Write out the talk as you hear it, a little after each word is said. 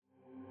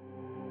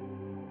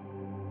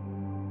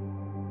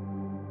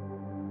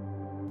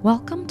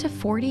Welcome to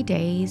 40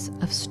 Days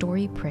of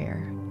Story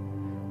Prayer,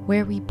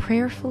 where we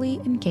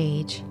prayerfully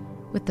engage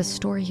with the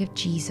story of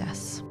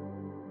Jesus.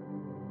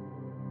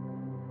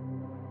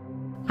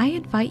 I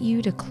invite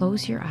you to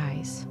close your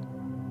eyes.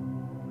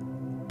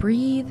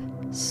 Breathe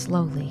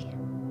slowly.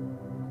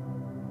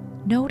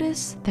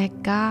 Notice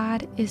that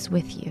God is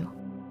with you.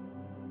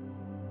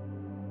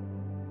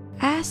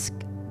 Ask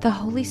the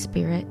Holy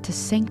Spirit to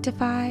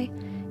sanctify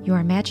your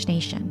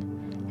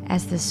imagination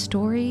as the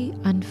story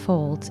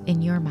unfolds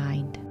in your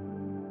mind.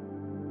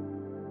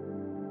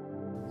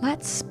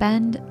 Let's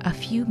spend a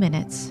few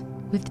minutes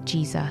with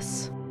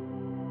Jesus.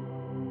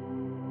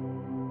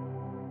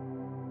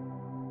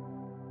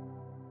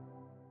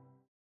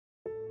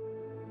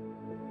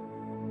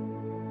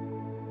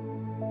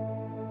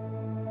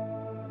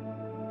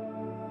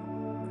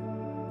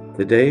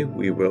 Today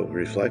we will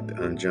reflect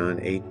on John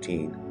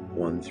 18,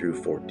 1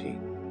 through 14.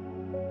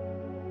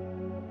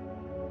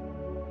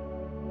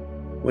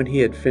 When he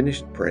had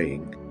finished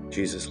praying,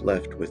 Jesus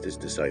left with his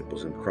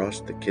disciples and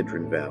crossed the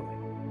Kidron Valley.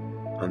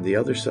 On the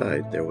other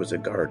side there was a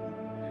garden,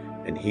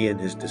 and he and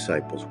his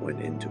disciples went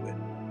into it.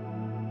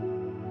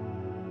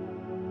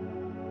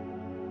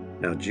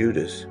 Now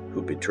Judas,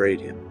 who betrayed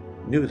him,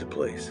 knew the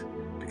place,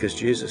 because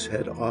Jesus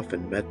had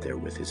often met there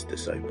with his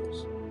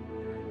disciples.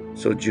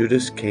 So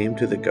Judas came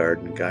to the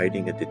garden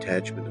guiding a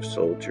detachment of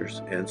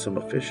soldiers and some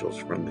officials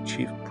from the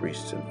chief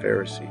priests and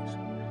Pharisees.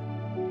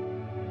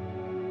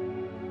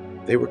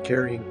 They were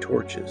carrying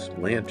torches,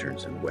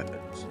 lanterns, and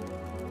weapons.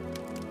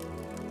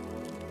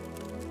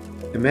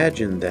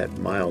 Imagine that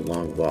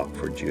mile-long walk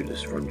for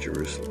Judas from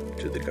Jerusalem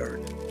to the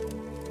garden.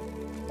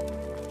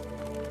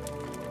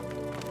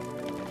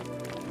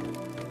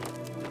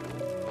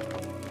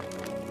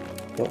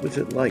 What was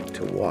it like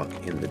to walk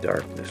in the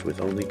darkness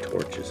with only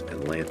torches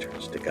and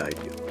lanterns to guide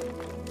you?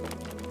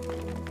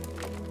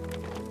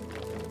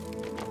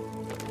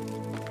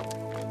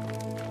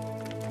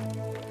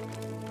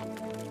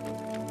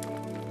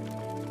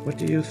 What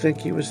do you think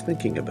he was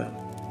thinking about?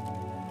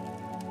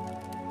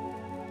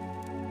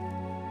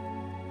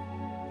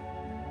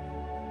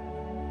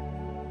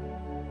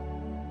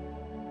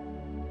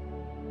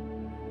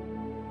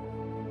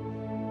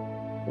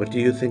 What do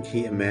you think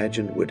he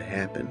imagined would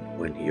happen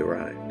when he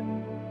arrived?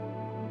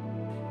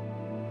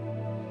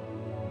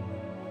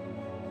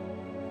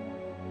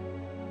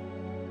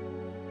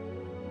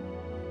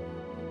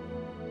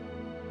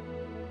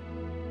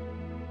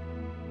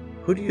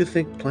 Who do you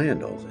think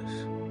planned all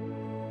this?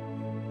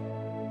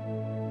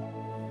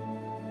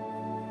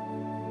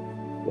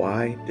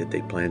 Why did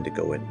they plan to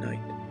go at night?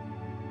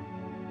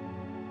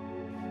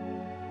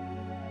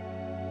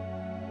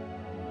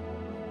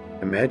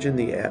 Imagine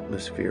the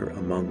atmosphere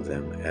among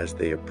them as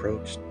they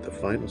approached the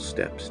final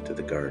steps to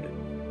the garden.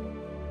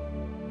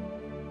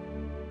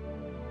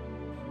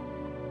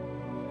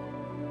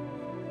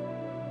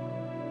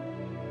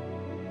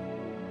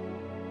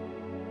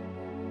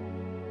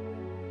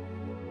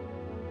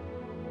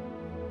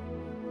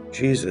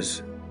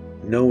 Jesus,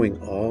 knowing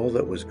all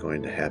that was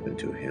going to happen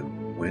to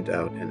him, went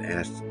out and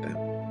asked them,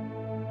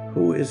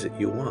 "Who is it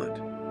you want?"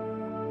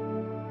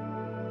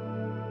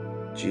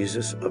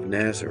 "Jesus of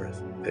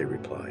Nazareth," they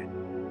replied.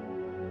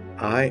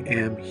 "I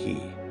am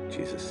he,"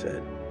 Jesus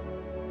said,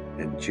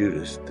 and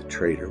Judas the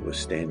traitor was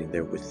standing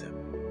there with them.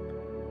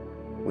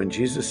 When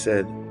Jesus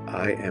said,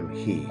 "I am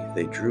he,"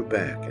 they drew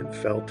back and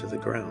fell to the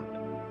ground.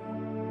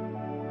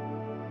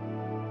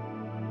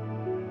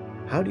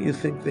 How do you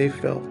think they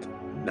felt,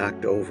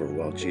 knocked over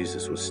while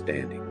Jesus was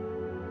standing?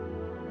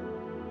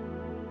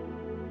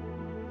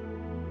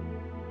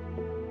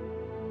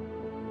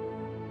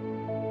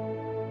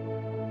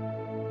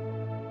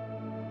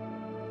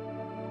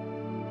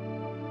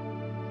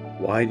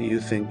 Why do you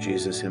think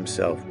Jesus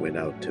himself went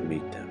out to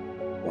meet them?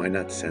 Why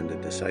not send a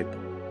disciple?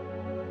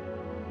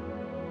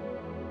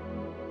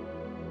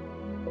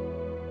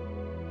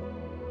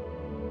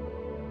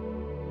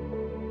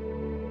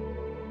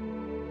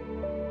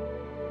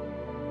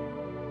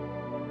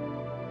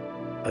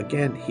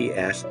 Again he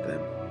asked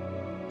them,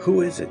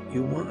 "Who is it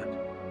you want?"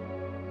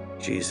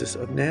 "Jesus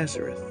of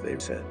Nazareth," they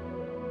said.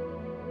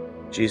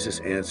 Jesus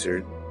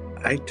answered,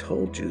 "I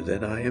told you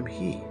that I am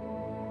he.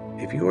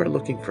 If you are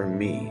looking for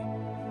me,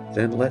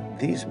 then let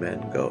these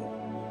men go."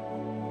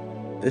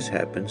 This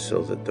happened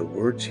so that the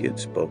words he had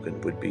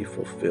spoken would be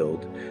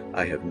fulfilled,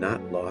 "I have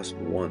not lost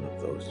one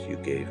of those you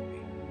gave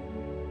me."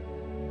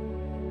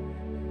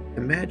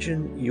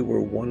 Imagine you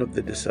were one of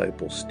the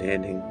disciples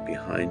standing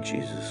behind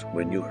Jesus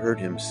when you heard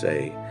him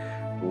say,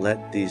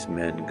 "Let these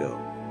men go."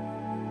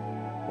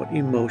 What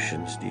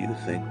emotions do you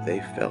think they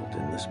felt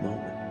in this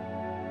moment?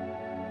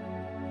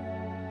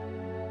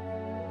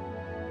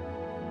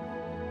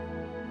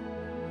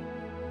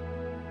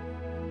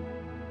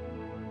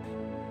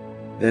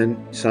 Then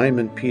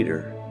Simon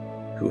Peter,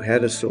 who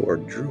had a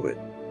sword, drew it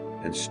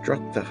and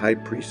struck the high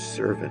priest's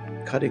servant,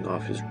 cutting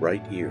off his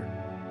right ear.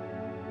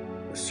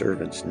 The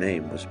servant's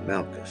name was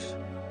Malchus.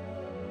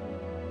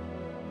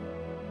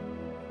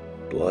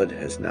 Blood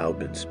has now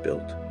been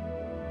spilt.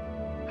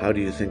 How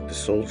do you think the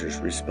soldiers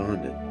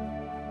responded?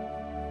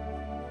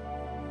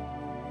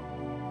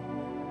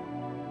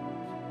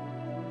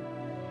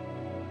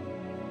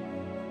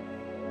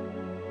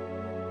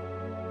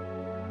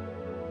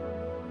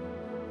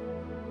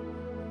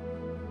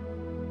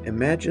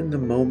 Imagine the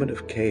moment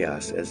of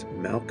chaos as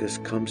Malchus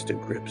comes to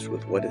grips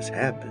with what has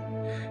happened.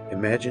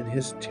 Imagine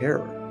his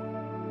terror.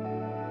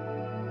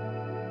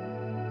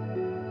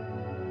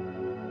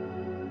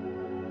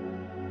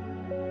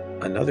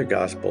 Another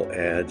gospel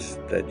adds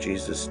that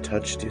Jesus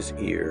touched his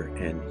ear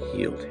and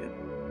healed him.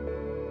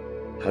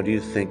 How do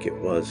you think it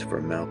was for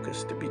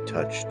Malchus to be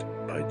touched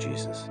by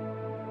Jesus?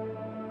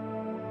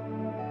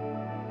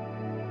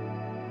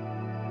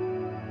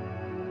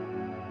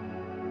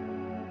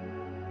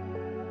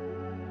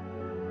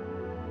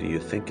 Do you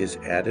think his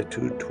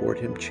attitude toward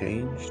him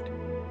changed?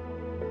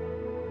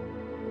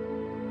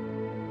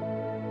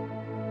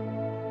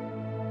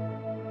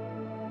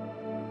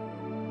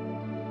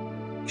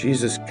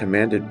 Jesus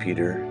commanded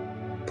Peter,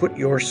 "Put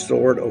your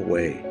sword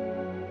away.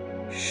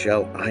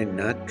 Shall I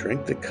not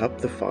drink the cup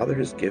the Father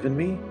has given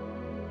me?"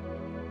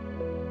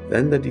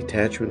 Then the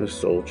detachment of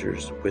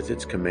soldiers with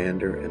its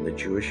commander and the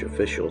Jewish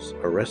officials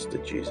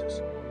arrested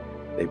Jesus.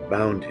 They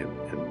bound him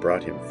and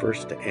brought him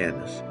first to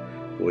Annas,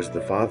 who was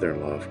the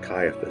father-in-law of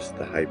Caiaphas,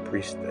 the high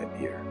priest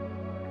that year.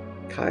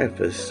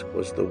 Caiaphas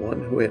was the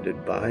one who had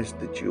advised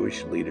the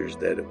Jewish leaders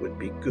that it would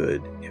be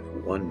good if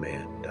one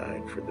man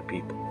died for the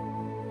people.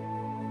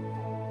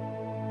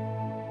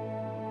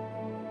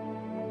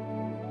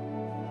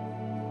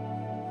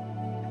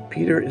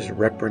 Peter is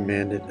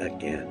reprimanded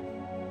again.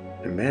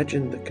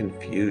 Imagine the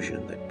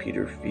confusion that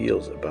Peter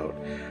feels about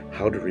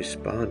how to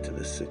respond to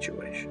this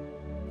situation.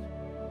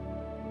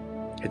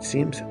 It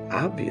seems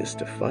obvious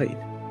to fight,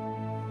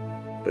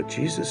 but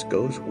Jesus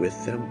goes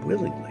with them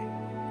willingly.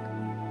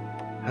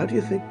 How do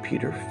you think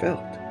Peter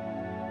felt?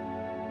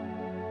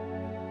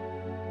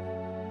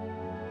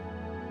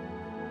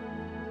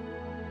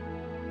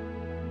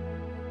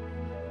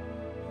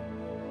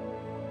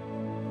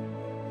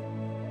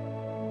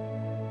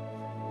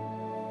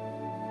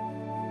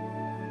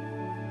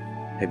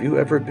 Have you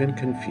ever been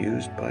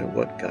confused by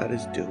what God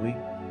is doing?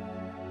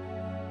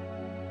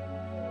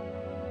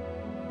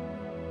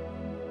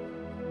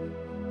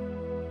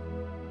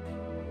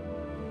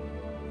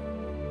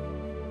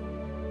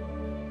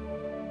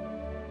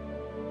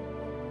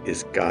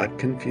 Is God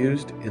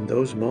confused in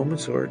those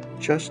moments, or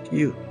just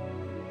you?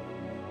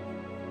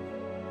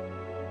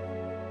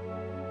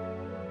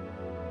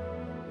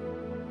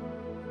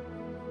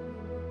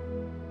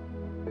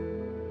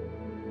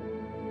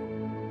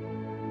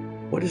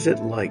 What is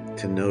it like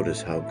to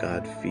notice how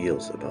God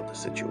feels about the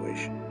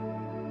situation?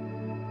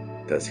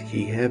 Does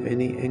he have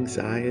any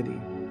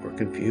anxiety or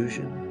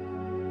confusion?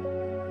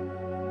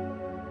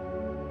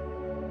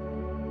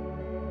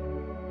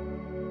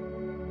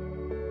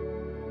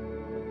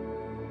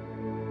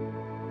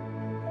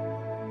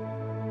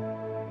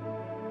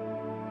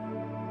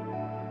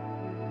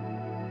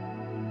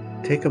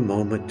 Take a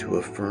moment to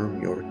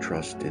affirm your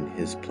trust in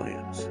his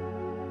plans.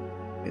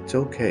 It's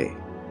okay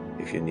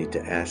if you need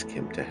to ask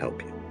him to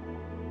help you.